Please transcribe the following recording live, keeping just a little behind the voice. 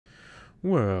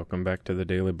Welcome back to the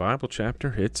Daily Bible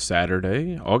Chapter. It's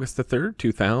Saturday, August the 3rd,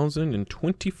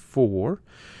 2024,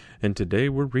 and today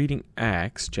we're reading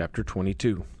Acts chapter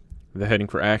 22. The heading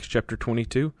for Acts chapter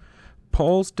 22,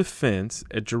 Paul's defense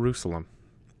at Jerusalem.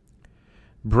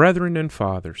 Brethren and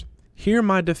fathers, hear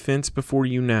my defense before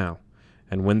you now.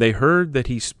 And when they heard that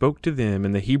he spoke to them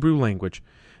in the Hebrew language,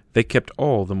 they kept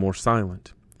all the more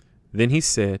silent. Then he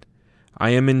said, I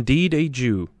am indeed a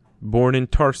Jew, born in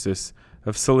Tarsus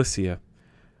of Cilicia,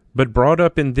 but brought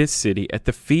up in this city at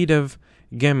the feet of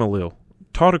Gamaliel,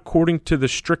 taught according to the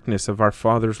strictness of our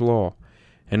father's law,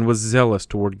 and was zealous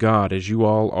toward God as you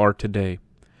all are today.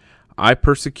 I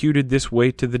persecuted this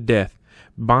way to the death,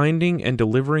 binding and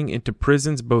delivering into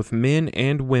prisons both men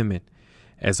and women,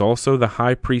 as also the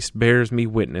high priest bears me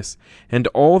witness, and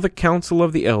all the council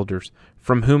of the elders,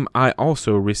 from whom I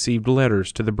also received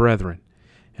letters to the brethren.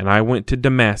 And I went to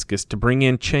Damascus to bring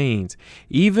in chains,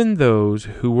 even those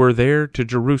who were there to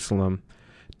Jerusalem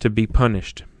to be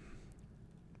punished.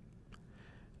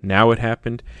 Now it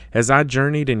happened, as I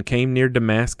journeyed and came near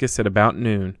Damascus at about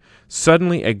noon,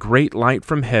 suddenly a great light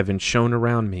from heaven shone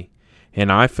around me,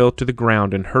 and I fell to the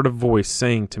ground and heard a voice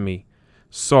saying to me,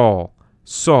 Saul,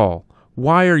 Saul,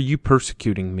 why are you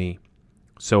persecuting me?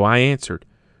 So I answered,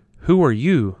 Who are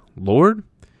you, Lord?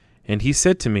 And he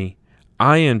said to me,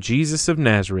 I am Jesus of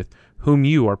Nazareth, whom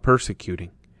you are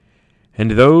persecuting. And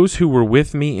those who were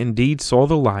with me indeed saw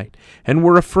the light, and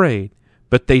were afraid,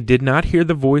 but they did not hear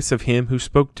the voice of him who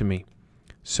spoke to me.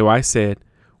 So I said,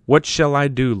 What shall I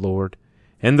do, Lord?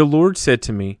 And the Lord said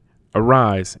to me,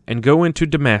 Arise, and go into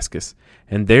Damascus,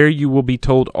 and there you will be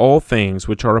told all things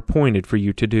which are appointed for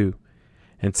you to do.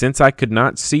 And since I could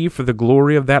not see for the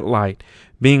glory of that light,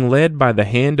 being led by the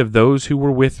hand of those who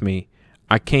were with me,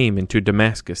 I came into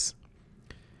Damascus.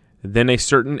 Then a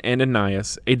certain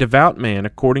Ananias, a devout man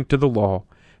according to the law,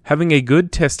 having a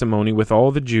good testimony with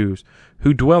all the Jews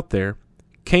who dwelt there,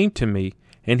 came to me,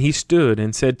 and he stood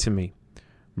and said to me,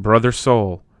 Brother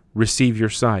Saul, receive your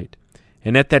sight.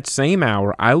 And at that same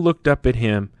hour I looked up at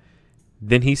him.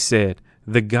 Then he said,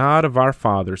 The God of our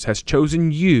fathers has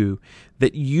chosen you,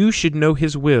 that you should know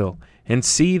his will, and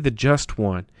see the just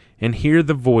one, and hear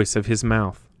the voice of his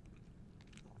mouth.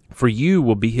 For you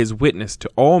will be his witness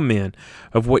to all men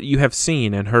of what you have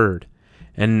seen and heard.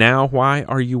 And now why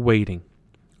are you waiting?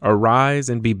 Arise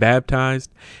and be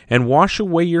baptized, and wash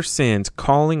away your sins,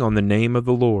 calling on the name of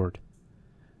the Lord.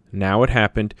 Now it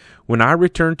happened, when I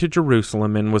returned to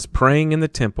Jerusalem and was praying in the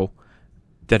temple,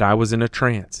 that I was in a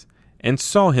trance, and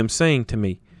saw him saying to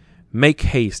me, Make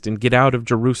haste and get out of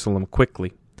Jerusalem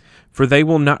quickly, for they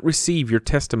will not receive your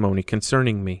testimony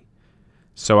concerning me.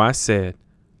 So I said,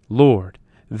 Lord,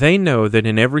 they know that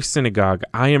in every synagogue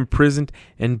I imprisoned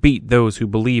and beat those who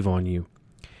believe on you.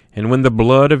 And when the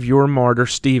blood of your martyr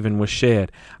Stephen was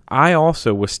shed, I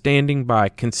also was standing by,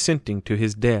 consenting to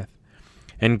his death,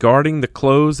 and guarding the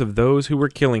clothes of those who were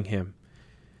killing him.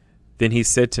 Then he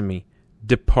said to me,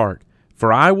 Depart,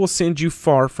 for I will send you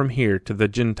far from here to the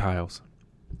Gentiles.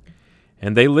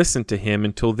 And they listened to him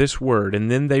until this word, and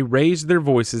then they raised their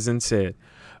voices and said,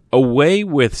 Away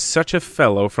with such a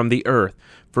fellow from the earth,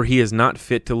 for he is not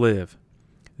fit to live.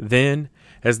 Then,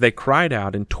 as they cried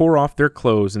out and tore off their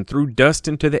clothes and threw dust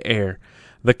into the air,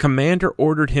 the commander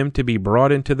ordered him to be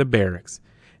brought into the barracks,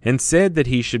 and said that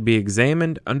he should be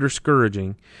examined under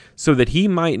scourging, so that he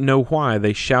might know why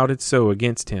they shouted so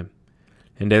against him.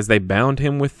 And as they bound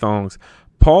him with thongs,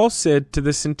 Paul said to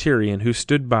the centurion who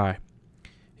stood by,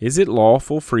 Is it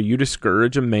lawful for you to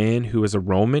scourge a man who is a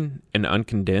Roman and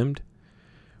uncondemned?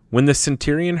 When the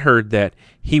centurion heard that,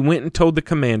 he went and told the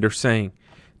commander, saying,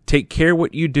 Take care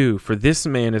what you do, for this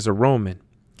man is a Roman.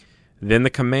 Then the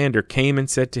commander came and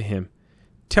said to him,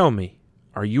 Tell me,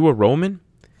 are you a Roman?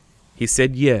 He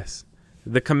said, Yes.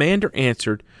 The commander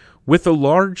answered, With a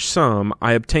large sum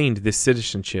I obtained this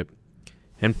citizenship.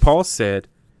 And Paul said,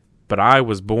 But I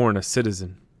was born a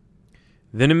citizen.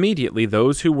 Then immediately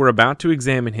those who were about to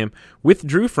examine him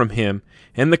withdrew from him,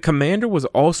 and the commander was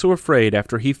also afraid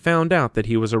after he found out that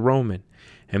he was a Roman,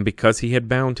 and because he had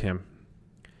bound him.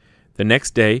 The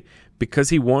next day, because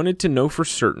he wanted to know for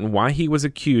certain why he was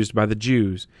accused by the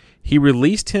Jews, he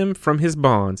released him from his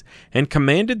bonds, and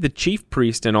commanded the chief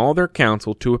priest and all their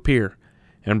council to appear,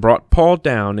 and brought Paul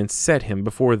down and set him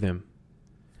before them.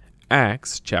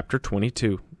 Acts chapter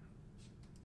 22.